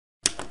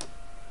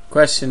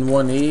Question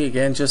 1e,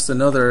 again just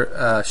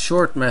another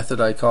short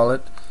method I call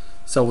it.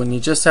 So when you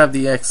just have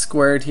the x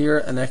squared here,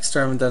 an x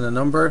term and then a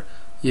number,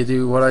 you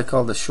do what I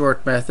call the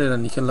short method,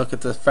 and you can look at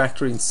the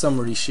factoring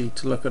summary sheet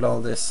to look at all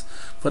this.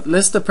 But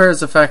list the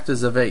pairs of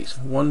factors of 8.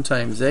 1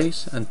 times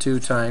 8 and 2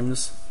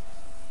 times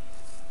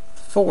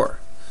 4.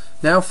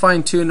 Now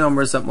find two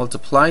numbers that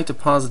multiply to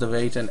positive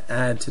 8 and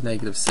add to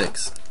negative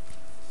 6.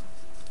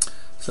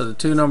 So the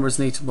two numbers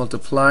need to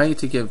multiply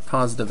to give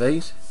positive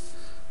 8,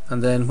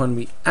 and then when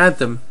we add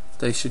them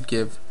they should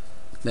give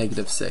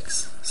negative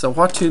 6. So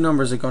what two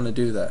numbers are going to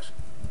do that?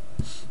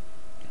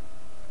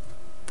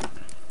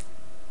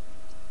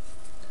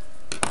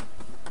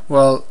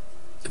 Well,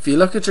 if you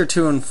look at your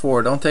 2 and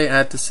 4, don't they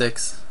add to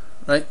 6,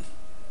 right?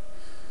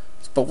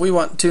 But we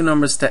want two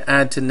numbers to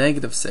add to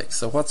negative 6,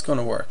 so what's going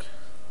to work?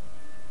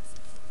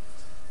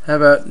 How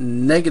about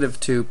negative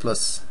 2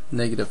 plus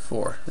negative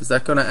 4? Is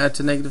that going to add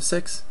to negative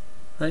 6,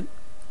 right?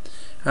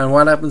 And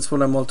what happens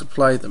when I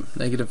multiply them?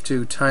 Negative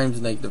 2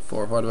 times negative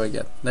 4, what do I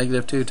get?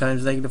 Negative 2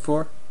 times negative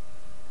 4?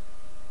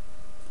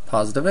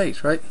 Positive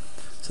 8, right?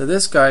 So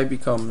this guy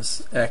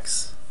becomes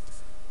x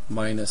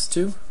minus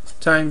 2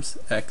 times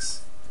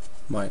x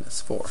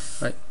minus 4,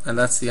 right? And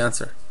that's the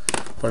answer.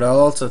 But I'll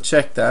also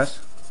check that.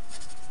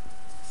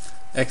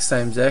 X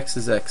times x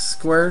is x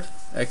squared.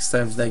 X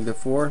times negative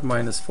 4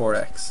 minus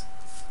 4x.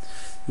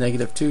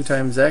 Negative 2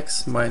 times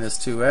x minus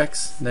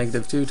 2x.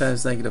 Negative 2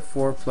 times negative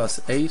 4 plus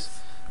 8.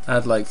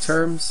 Add like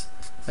terms.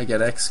 I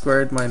get x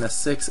squared minus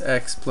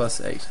 6x plus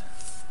 8.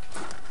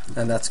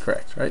 And that's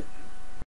correct, right?